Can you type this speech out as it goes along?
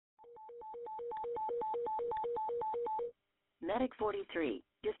Medic 43,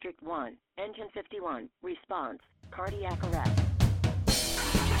 District 1, Engine 51, response, cardiac arrest.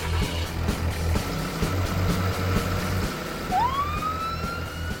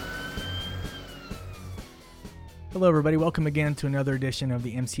 Hello, everybody. Welcome again to another edition of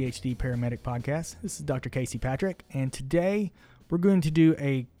the MCHD Paramedic Podcast. This is Dr. Casey Patrick, and today we're going to do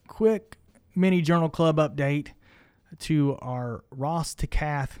a quick mini Journal Club update to our Ross to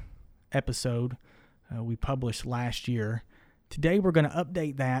Cath episode we published last year. Today we're going to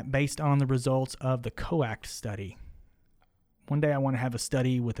update that based on the results of the COACT study. One day I want to have a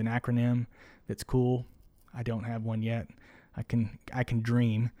study with an acronym that's cool. I don't have one yet. I can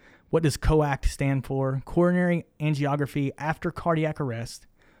dream. What does COACT stand for? Coronary angiography after cardiac arrest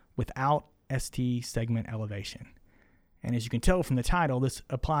without ST segment elevation. And as you can tell from the title, this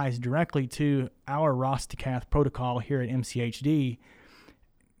applies directly to our Ross to Cath protocol here at MCHD.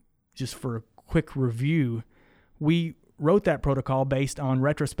 Just for a quick review, we wrote that protocol based on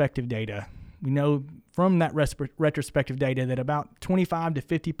retrospective data. We know from that retrospective data that about 25 to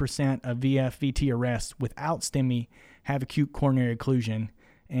 50% of VF-VT arrests without STEMI have acute coronary occlusion,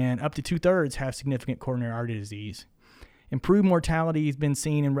 and up to 2/3 have significant coronary artery disease. Improved mortality has been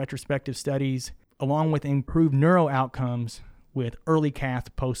seen in retrospective studies, along with improved neuro outcomes with early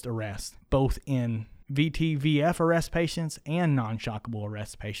cath post-arrest, both in VT-VF arrest patients and non-shockable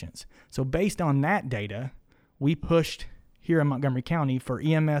arrest patients. So based on that data, we pushed here in Montgomery County for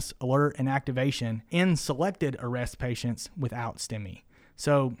EMS alert and activation in selected arrest patients without STEMI.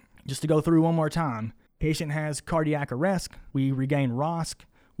 So just to go through one more time, patient has cardiac arrest, we regain ROSC,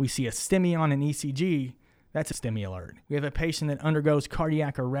 we see a STEMI on an ECG, that's a STEMI alert. We have a patient that undergoes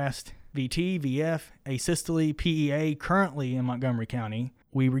cardiac arrest, VT, VF, asystole, PEA currently in Montgomery County.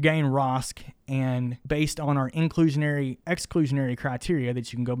 We regain ROSC, and based on our inclusionary-exclusionary criteria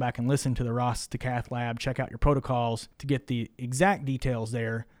that you can go back and listen to the Ross to Cath lab, check out your protocols to get the exact details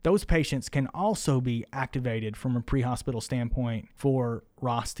there, those patients can also be activated from a pre-hospital standpoint for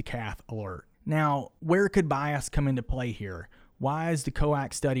Ross to Cath alert. Now, where could bias come into play here? Why is the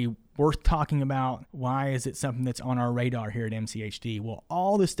COACT study worth talking about? Why is it something that's on our radar here at MCHD? Well,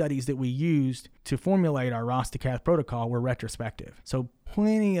 all the studies that we used to formulate our Ross to Cath protocol were retrospective. So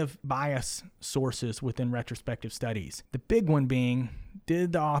plenty of bias sources within retrospective studies. The big one being,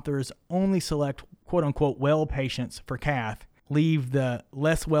 did the authors only select quote-unquote well patients for cath, leave the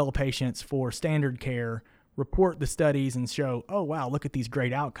less well patients for standard care, report the studies and show, oh wow, look at these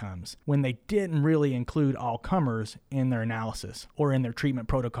great outcomes, when they didn't really include all comers in their analysis or in their treatment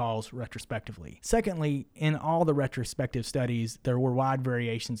protocols retrospectively. Secondly, in all the retrospective studies, there were wide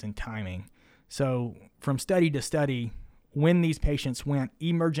variations in timing. So from study to study, when these patients went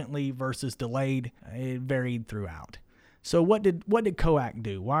emergently versus delayed, it varied throughout. So what did COACT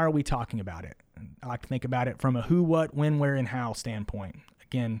do? Why are we talking about it? I like to think about it from a who, what, when, where, and how standpoint.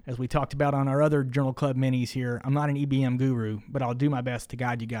 Again, as we talked about on our other Journal Club minis here, I'm not an EBM guru, but I'll do my best to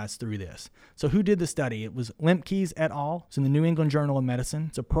guide you guys through this. So who did the study? It was Lemkes et al. It's in the New England Journal of Medicine.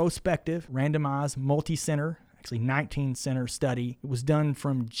 It's a prospective, randomized, multi-center, actually 19-center study. It was done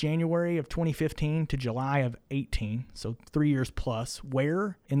from January of 2015 to July of 18, so 3 years plus.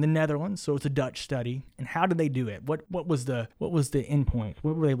 Where? In the Netherlands, so it's a Dutch study. And how did they do it? What was the endpoint?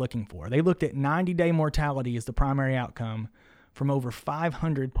 What were they looking for? They looked at 90-day mortality as the primary outcome from over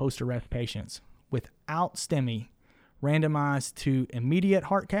 500 post-arrest patients without STEMI randomized to immediate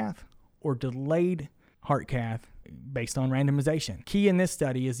heart cath or delayed heart cath based on randomization. Key in this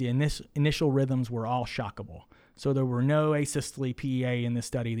study is the initial rhythms were all shockable. So there were no asystole PEA in this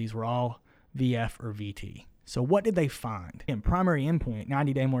study. These were all VF or VT. So what did they find? In primary endpoint,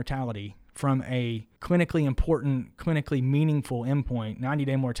 90-day mortality, from a clinically important, clinically meaningful endpoint,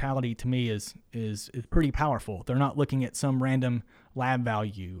 90-day mortality to me is pretty powerful. They're not looking at some random lab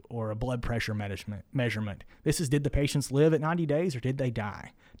value or a blood pressure measurement. This is, did the patients live at 90 days or did they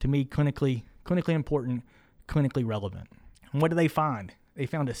die? To me, clinically important, clinically relevant. And what did they find? They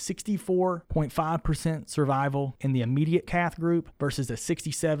found a 64.5% survival in the immediate cath group versus a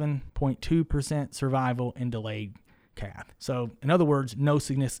 67.2% survival in delayed cath. So in other words, no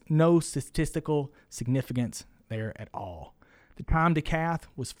statistical significance there at all. The time to cath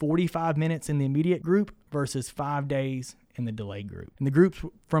was 45 minutes in the immediate group versus 5 days in the delayed group. And the groups,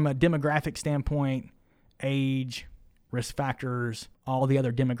 from a demographic standpoint, age, risk factors, all the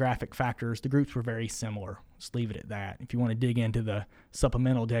other demographic factors, the groups were very similar. Just leave it at that. If you want to dig into the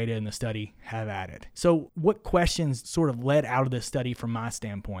supplemental data in the study, have at it. So what questions sort of led out of this study from my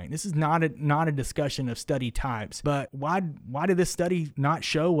standpoint? This is not a discussion of study types, but why did this study not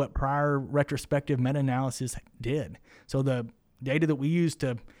show what prior retrospective meta-analysis did? So the data that we used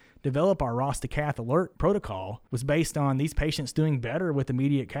to develop our ROS to cath alert protocol was based on these patients doing better with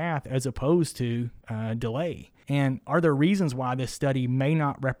immediate cath as opposed to delay. And are there reasons why this study may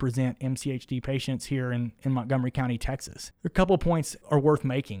not represent MCHD patients here in Montgomery County, Texas? A couple points are worth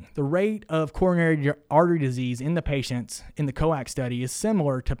making. The rate of coronary artery disease in the patients in the COAC study is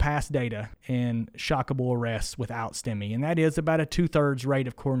similar to past data in shockable arrests without STEMI, and that is about a 2/3 rate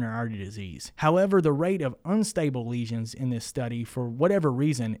of coronary artery disease. However, the rate of unstable lesions in this study, for whatever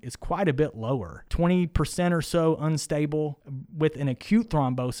reason, is quite a bit lower. 20% or so unstable, with an acute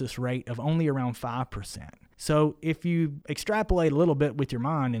thrombosis rate of only around 5%. So if you extrapolate a little bit with your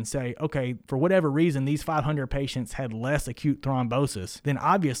mind and say, okay, for whatever reason, these 500 patients had less acute thrombosis, then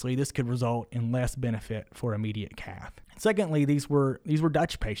obviously this could result in less benefit for immediate cath. Secondly, these were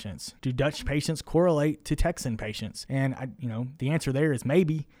Dutch patients. Do Dutch patients correlate to Texan patients? And the answer there is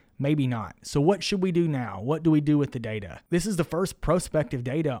maybe not. So what should we do now? What do we do with the data? This is the first prospective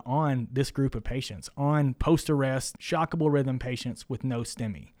data on this group of patients, on post-arrest shockable rhythm patients with no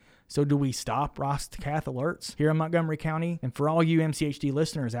STEMI. So do we stop ROS to cath alerts here in Montgomery County? And for all you MCHD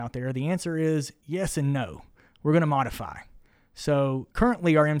listeners out there, the answer is yes and no. We're going to modify. So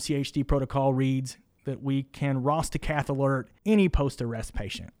currently our MCHD protocol reads that we can ROS to cath alert any post-arrest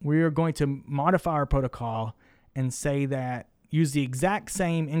patient. We are going to modify our protocol and say that use the exact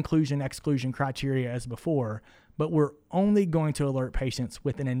same inclusion-exclusion criteria as before, but we're only going to alert patients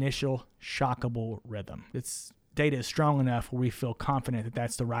with an initial shockable rhythm. This data is strong enough where we feel confident that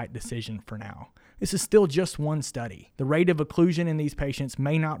that's the right decision for now. This is still just one study. The rate of occlusion in these patients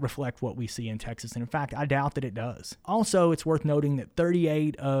may not reflect what we see in Texas, and in fact, I doubt that it does. Also, it's worth noting that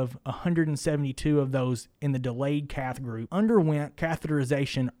 38 of 172 of those in the delayed cath group underwent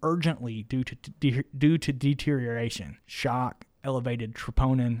catheterization urgently due to deterioration, shock, elevated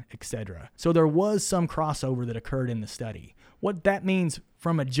troponin, etc. So there was some crossover that occurred in the study. What that means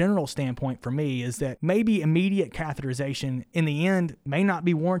from a general standpoint for me is that maybe immediate catheterization in the end may not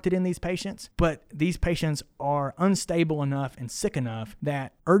be warranted in these patients, but these patients are unstable enough and sick enough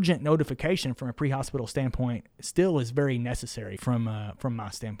that urgent notification from a pre-hospital standpoint still is very necessary from my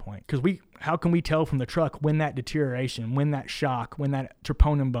standpoint. Because how can we tell from the truck when that deterioration, when that shock, when that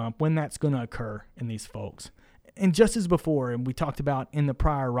troponin bump, when that's going to occur in these folks? And just as before, and we talked about in the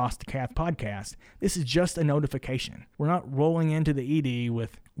prior ROS to cath podcast, this is just a notification. We're not rolling into the ED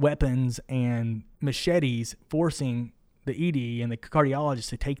with weapons and machetes forcing the ED and the cardiologist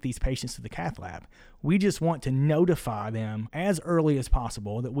to take these patients to the cath lab. We just want to notify them as early as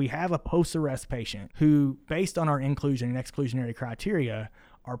possible that we have a post-arrest patient who, based on our inclusion and exclusionary criteria,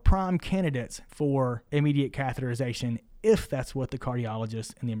 are prime candidates for immediate catheterization if that's what the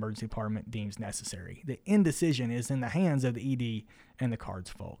cardiologist and the emergency department deems necessary. The indecision is in the hands of the ED and the cards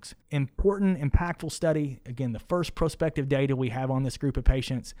folks. Important, impactful study. Again, the first prospective data we have on this group of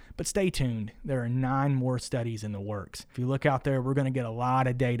patients, but stay tuned. There are 9 more studies in the works. If you look out there, we're going to get a lot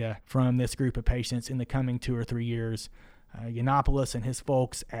of data from this group of patients in the coming 2 or 3 years. Yiannopoulos and his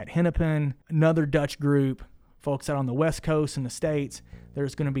folks at Hennepin, another Dutch group, folks out on the West Coast in the States.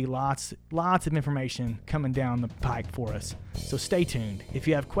 There's going to be lots of information coming down the pike for us. So stay tuned. If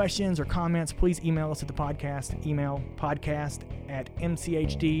you have questions or comments, please email us at the podcast. Email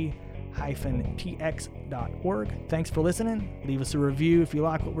podcast@mchd-tx.org. Thanks for listening. Leave us a review if you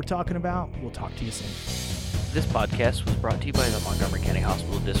like what we're talking about. We'll talk to you soon. This podcast was brought to you by the Montgomery County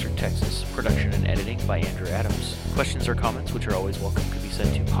Hospital District, Texas. Production and editing by Andrew Adams. Questions or comments, which are always welcome, can be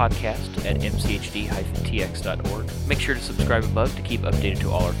sent to podcast@mchd-tx.org. Make sure to subscribe above to keep updated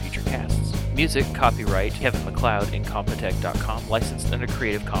to all our future casts. Music, copyright, Kevin MacLeod, Incompetech.com, licensed under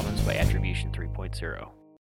Creative Commons by Attribution 3.0.